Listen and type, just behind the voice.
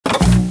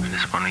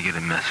just want to get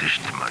a message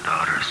to my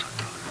daughters.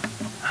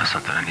 That's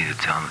something I need to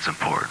tell them that's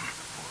important.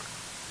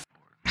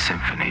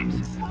 Symphony,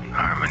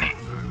 harmony.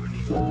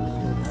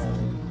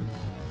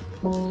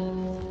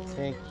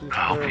 Thank you. I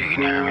hope you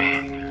can hear me.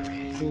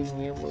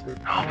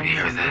 I hope you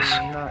hear this.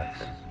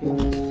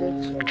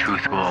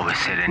 Truth will always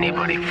set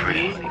anybody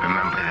free.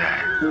 Remember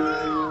that.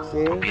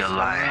 Don't be a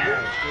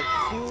liar.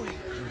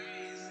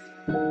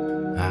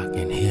 I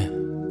can hear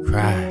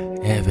cry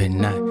every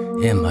night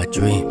in my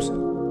dreams.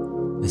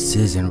 This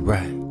isn't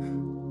right,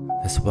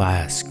 that's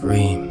why I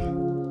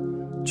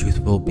scream. Truth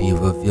will be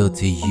revealed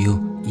to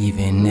you,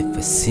 even if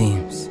it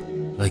seems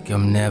like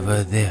I'm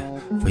never there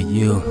for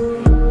you.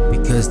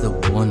 Because the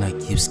one that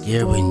keeps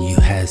scaring you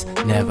has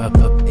never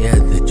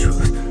prepared the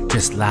truth,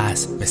 just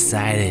lies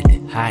beside it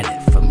and hide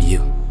it from you.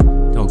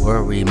 Don't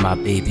worry, my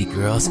baby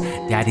girls,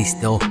 daddy's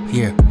still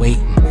here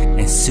waiting,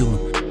 and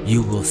soon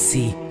you will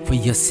see for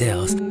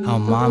yourselves how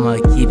mama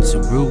keeps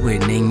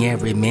ruining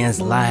every man's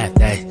life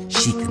that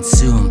she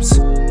consumes,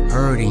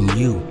 hurting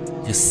you,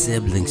 your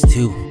siblings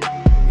too.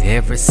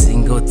 Every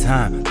single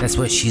time, that's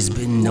what she's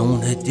been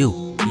known to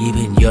do.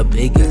 Even your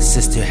bigger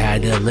sister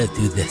had to live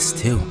through this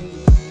too.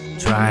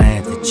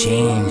 Trying to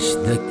change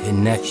the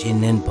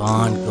connection and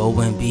bond,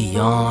 going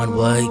beyond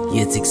what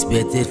gets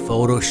expected.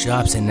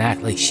 Photoshops and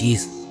act like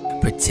she's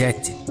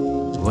protected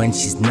when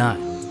she's not,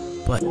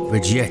 but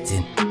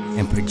rejecting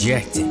and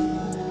projecting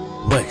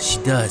what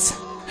she does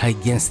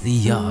against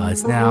the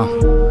odds. Now,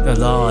 the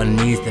law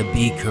needs to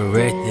be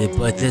corrected,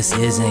 but this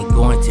isn't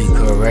going to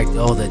correct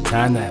all the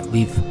time that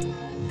we've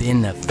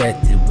been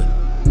affected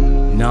with.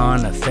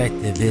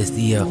 Non-effective is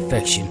the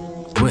affection,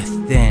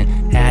 with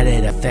then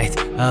added effect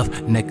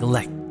of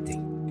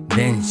neglecting.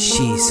 Then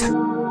she's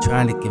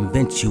trying to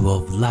convince you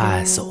of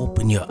lies, so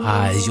open your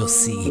eyes, you'll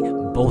see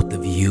both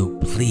of you.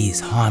 Please,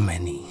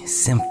 harmony,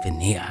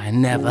 symphony, I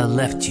never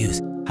left you.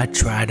 I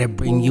tried to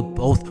bring you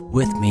both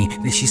with me.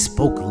 Then she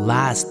spoke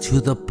lies to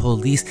the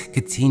police,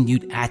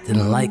 continued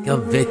acting like a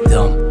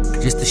victim,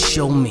 just to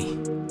show me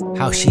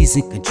how she's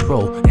in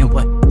control, and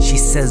what she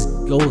says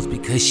goes,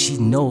 because she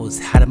knows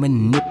how to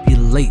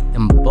manipulate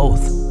them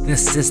both. The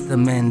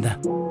system and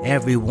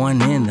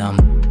everyone in them,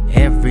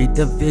 every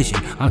division.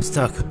 I'm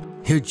stuck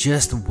here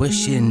just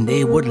wishing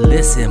they would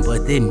listen,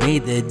 but they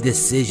made their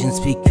decisions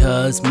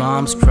because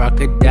mom's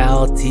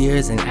crocodile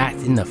tears and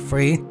acting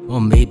afraid. Well,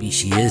 maybe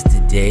she is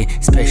today,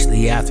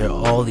 especially after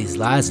all these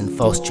lies and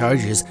false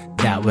charges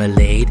that were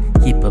laid,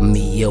 keeping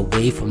me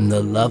away from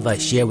the love I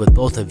share with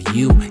both of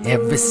you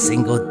every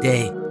single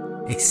day,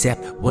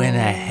 except when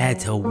I had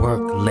to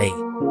work late,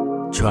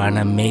 trying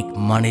to make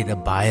money to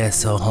buy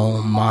us a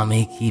home.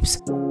 Mommy keeps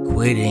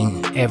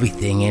quitting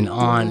everything and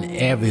on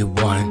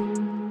everyone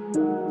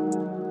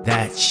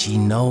that she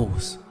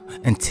knows,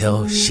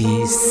 until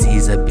she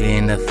sees a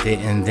benefit,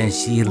 and then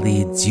she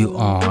leads you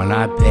on.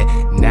 I bet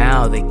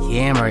now the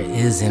camera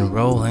isn't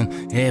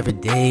rolling. Every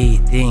day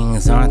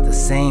things aren't the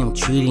same,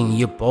 treating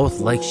you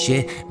both like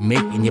shit,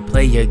 making you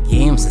play your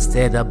games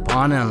instead of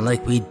bonding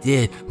like we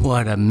did.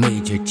 What a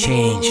major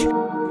change.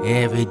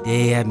 Every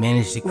day I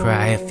manage to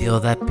cry, I feel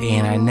that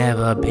pain. I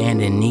never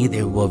abandoned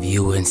either of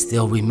you, and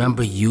still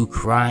remember you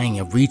crying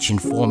and reaching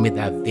for me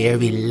that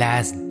very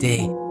last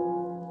day.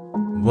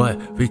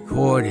 What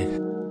recorded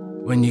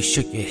when you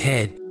shook your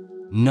head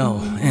no,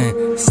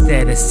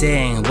 instead of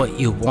saying what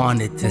you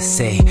wanted to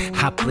say.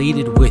 I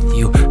pleaded with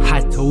you,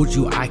 I told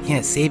you I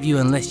can't save you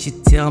unless you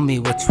tell me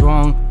what's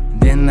wrong.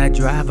 Then that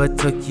driver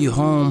took you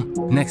home.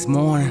 Next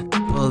morning,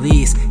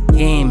 police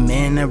came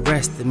and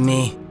arrested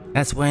me.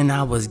 That's when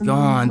I was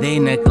gone. They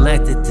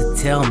neglected to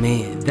tell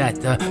me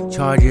that the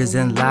charges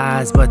and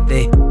lies, but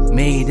they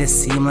made it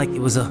seem like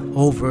it was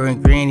over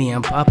and Granny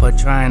and Papa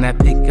trying to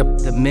pick up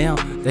the mail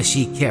that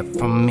she kept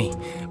from me.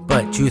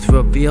 But truth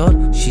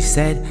revealed, she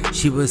said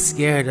she was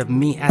scared of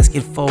me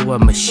asking for a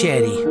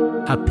machete,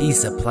 a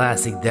piece of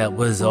plastic that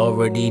was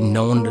already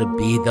known to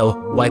be the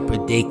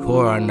wiper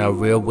decor on the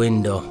rear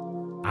window.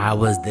 I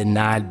was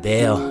denied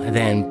bail and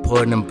then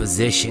put in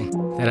position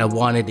that I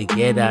wanted to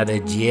get out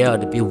of jail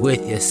to be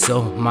with you.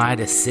 So my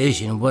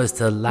decision was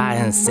to lie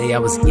and say I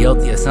was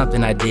guilty of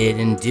something I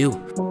didn't do.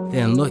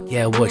 Then look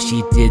at what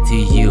she did to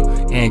you,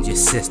 and your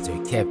sister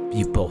kept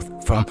you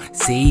both from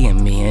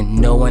seeing me and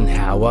knowing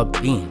how I've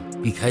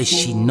been. Because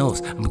she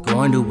knows I'm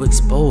going to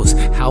expose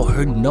how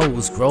her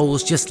nose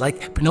grows just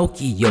like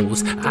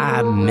Pinocchio's.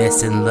 I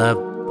miss and love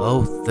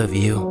both of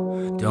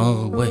you.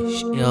 Don't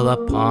wish ill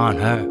upon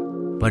her,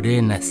 but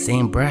in the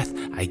same breath,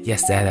 I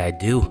guess that I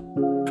do.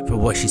 For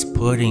what she's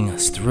putting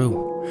us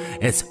through,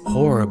 it's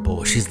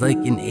horrible. She's like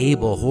an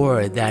able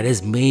horror that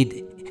is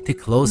made to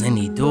close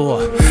any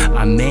door.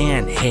 A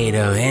man hater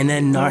and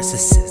a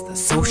narcissist, a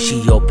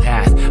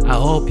sociopath. I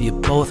hope you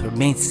both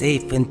remain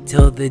safe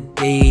until the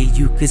day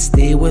you could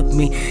stay with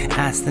me.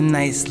 Ask the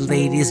nice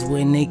ladies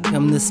when they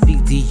come to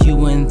speak to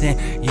you, and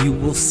then you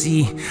will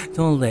see.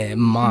 Don't let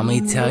mommy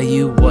tell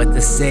you what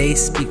to say.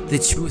 Speak the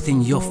truth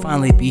and you'll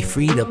finally be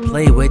free to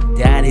play with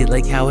daddy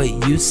like how it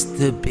used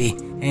to be.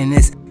 And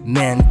it's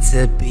meant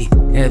to be.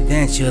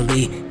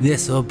 Eventually,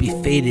 this will be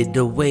faded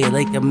away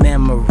like a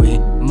memory.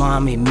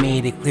 Mommy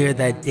made it clear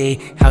that day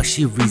how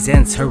she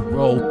resents her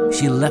role.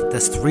 She left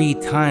us 3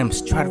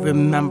 times, try to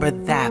remember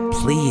that,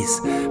 please.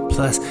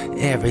 Plus,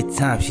 every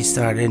time she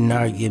started an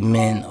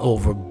argument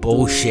over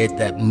bullshit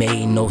that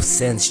made no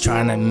sense,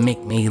 trying to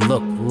make me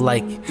look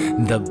like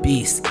the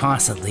beast,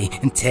 constantly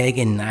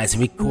antagonized,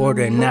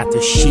 recording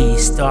after she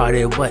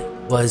started what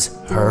was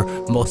her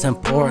most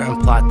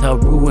important plot to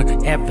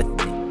ruin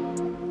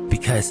everything.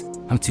 Because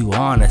I'm too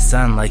honest,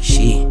 unlike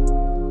she.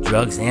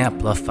 Drugs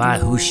amplify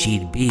who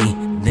she'd be.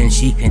 Then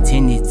she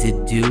continued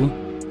to do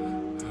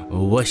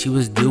what she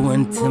was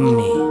doing to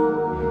me.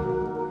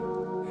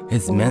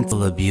 It's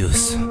mental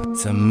abuse,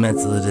 it's a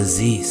mental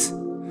disease.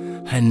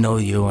 I know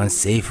you're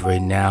unsafe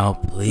right now,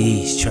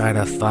 please try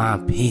to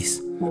find peace.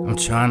 I'm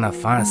trying to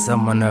find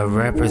someone to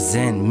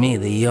represent me.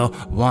 They all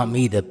want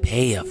me to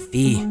pay a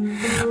fee,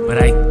 but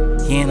I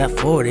can't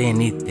afford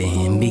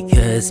anything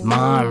because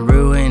mom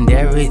ruined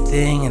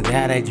everything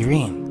that I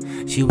dreamed.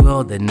 She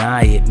will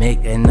deny it,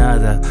 make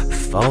another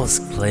false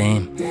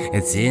claim.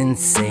 It's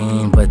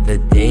insane, but the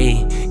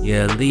day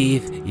you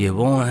leave, you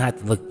won't have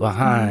to look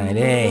behind.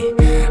 Hey,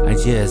 I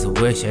just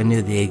wish I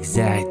knew the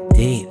exact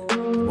date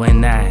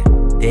when that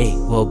date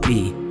will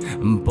be.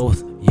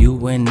 Both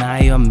you and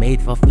I are made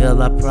to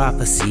fulfill a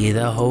prophecy,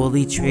 the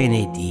Holy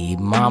Trinity.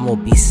 Mom will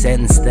be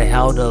sentenced to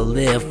hell to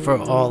live for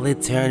all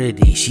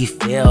eternity. She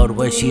failed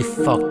when she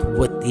fucked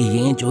with the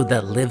angel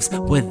that lives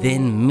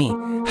within me.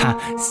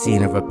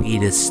 Seen her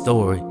repeat his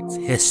story, it's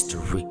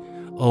history.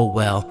 Oh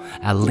well,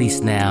 at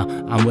least now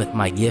I'm with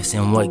my gifts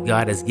and what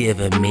God has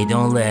given me.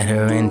 Don't let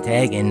her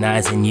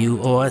antagonize in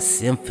you or a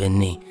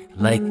symphony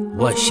like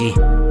what she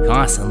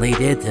constantly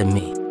did to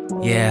me.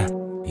 Yeah,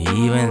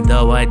 even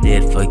though I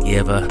did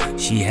forgive her,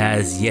 she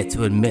has yet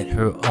to admit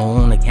her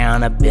own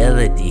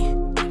accountability.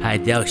 I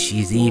doubt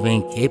she's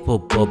even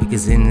capable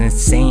because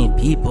insane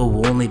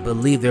people only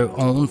believe their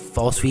own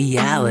false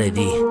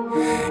reality.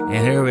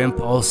 And her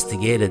impulse to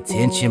get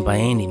attention by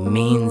any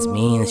means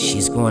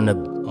she's going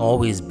to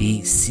always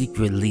be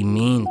secretly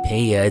mean.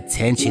 Pay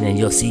attention and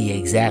you'll see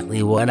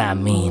exactly what I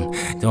mean.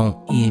 Don't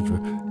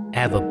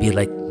ever be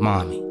like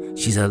mommy.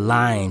 She's a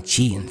lying,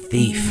 cheating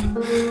thief.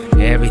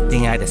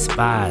 Everything I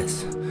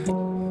despise.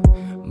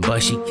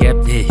 But she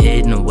kept it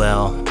hidden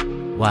well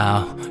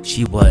while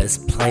she was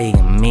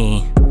playing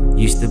me.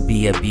 Used to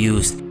be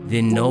abused,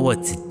 didn't know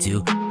what to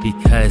do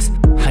because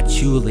I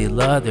truly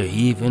loved her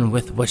even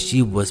with what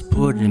she was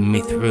putting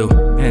me through.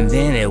 And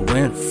then it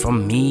went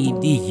from me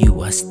to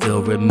you. I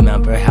still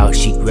remember how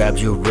she grabbed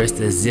your wrist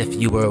as if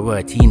you were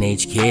a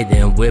teenage kid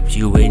and whipped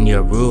you in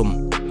your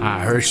room. I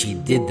heard she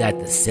did that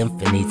to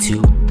Symphony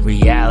too.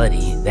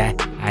 Reality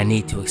that I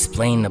need to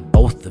explain to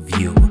both of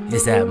you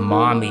is that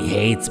mommy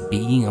hates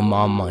being a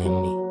mama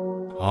in me.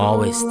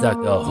 Always stuck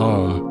at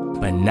home.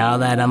 But now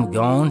that I'm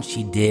gone,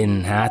 she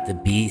didn't have to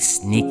be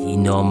sneaky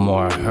no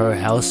more. Her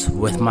house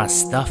with my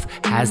stuff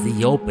has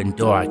the open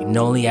door. I can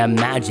only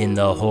imagine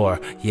the whore.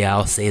 Yeah,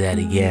 I'll say that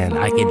again.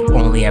 I can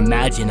only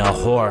imagine a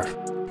whore.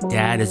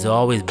 Dad is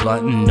always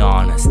blunt and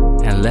honest,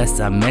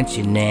 unless I'm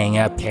mentioning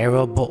a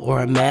parable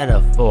or a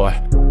metaphor.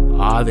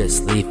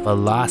 Obviously,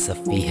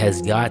 philosophy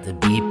has got to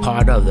be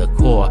part of the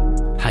core.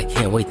 I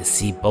can't wait to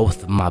see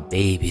both of my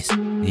babies,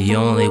 the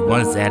only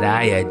ones that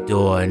I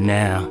adore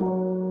now.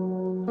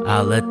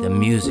 I'll let the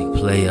music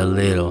play a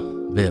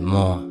little bit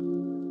more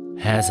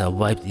as I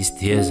wipe these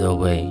tears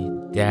away.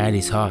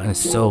 Daddy's heart and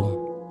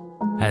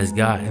soul has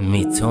gotten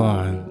me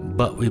torn,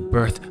 but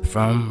rebirth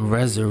from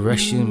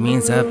resurrection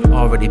means I've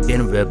already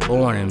been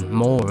reborn. And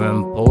more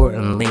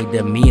importantly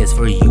to me is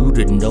for you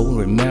to know.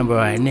 Remember,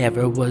 I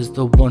never was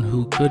the one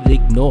who could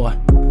ignore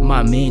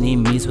my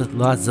mini-me's with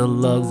lots of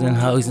loves and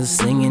hugs and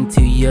singing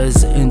to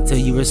yours until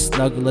you were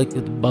snuggled like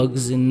the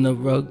bugs in the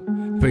rug.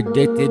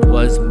 Predicted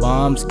was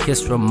mom's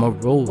kiss from a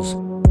rose.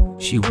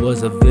 She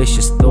was a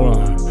vicious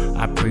thorn,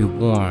 I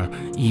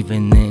pre-warned.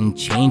 Even in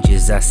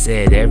changes, I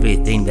said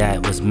everything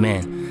that was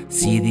meant.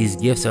 See, these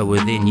gifts are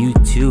within you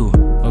too.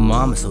 But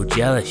mom is so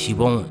jealous, she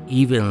won't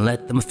even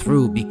let them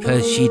through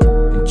because she'd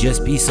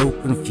just be so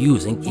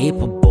confused,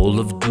 incapable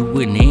of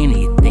doing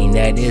anything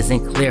that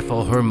isn't clear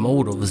for her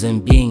motives,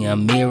 and being a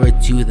mirror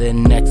to the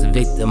next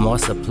victim or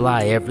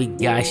supply every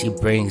guy she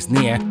brings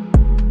near.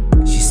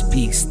 She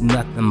speaks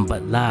nothing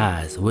but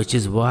lies, which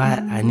is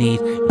why I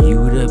need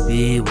you to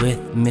be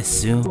with me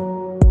soon,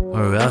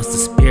 or else the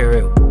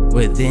spirit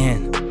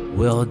within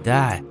will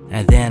die,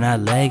 and then our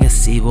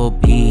legacy will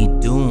be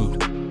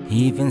doomed.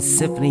 Even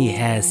Symphony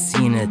has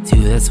seen it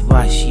too. That's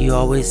why she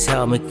always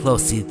held me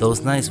close. See,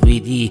 those nights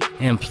we'd eat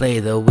and play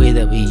the way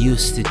that we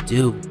used to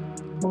do.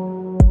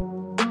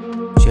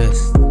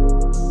 Just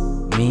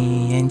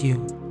me and you,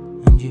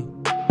 and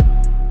you.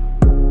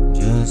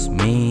 Just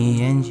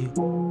me and you,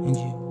 and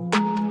you.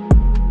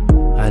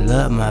 I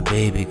love my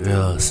baby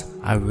girls,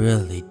 I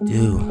really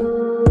do.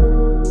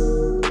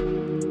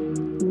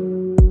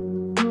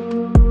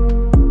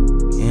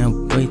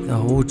 Can't wait to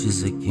hold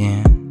yous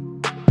again.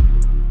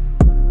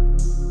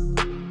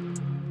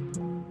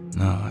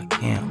 No, I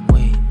can't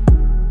wait.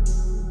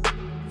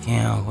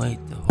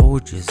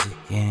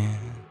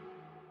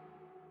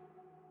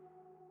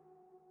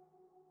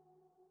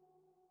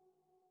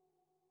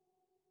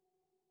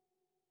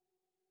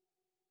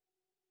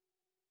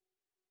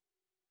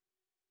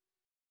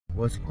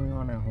 What's going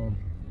on at home?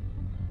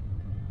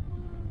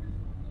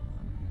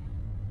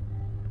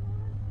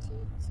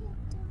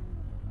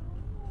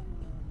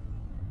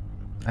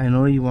 I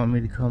know you want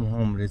me to come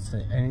home, but is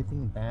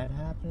anything bad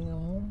happening at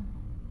home?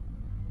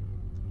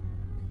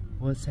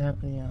 What's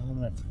happening at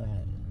home that's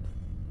bad?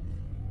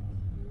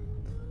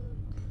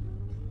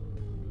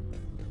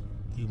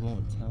 You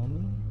won't tell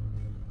me?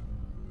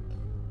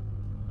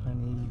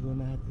 Honey, you're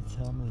gonna have to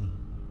tell me.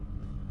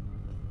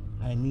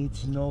 I need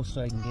to know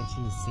so I can get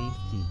you to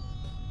safety.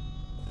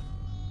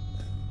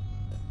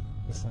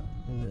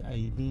 Are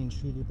you being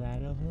treated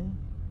bad at home?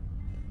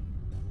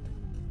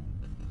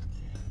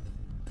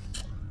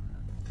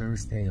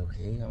 Thursday,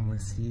 okay? I'm gonna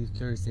see you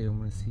Thursday. I'm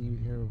gonna see you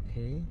here,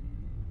 okay?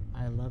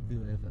 I love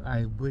you.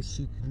 I wish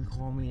you can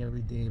call me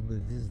every day,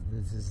 but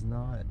this is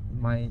not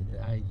my.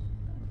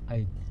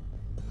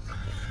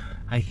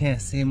 I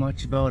can't say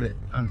much about it,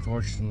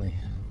 unfortunately.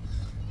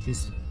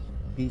 Just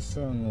be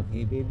strong,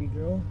 okay, baby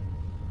girl?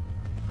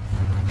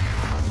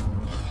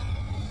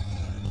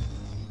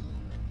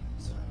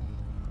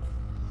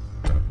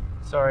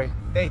 Sorry.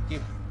 Thank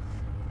you.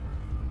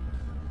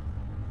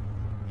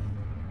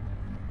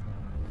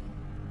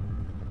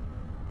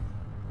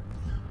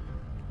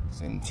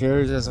 And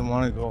Tears doesn't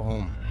want to go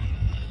home.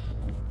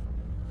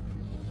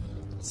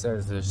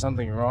 Says there's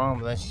something wrong,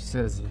 but then she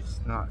says there's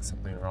not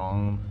something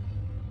wrong.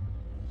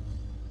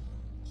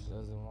 She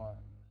doesn't want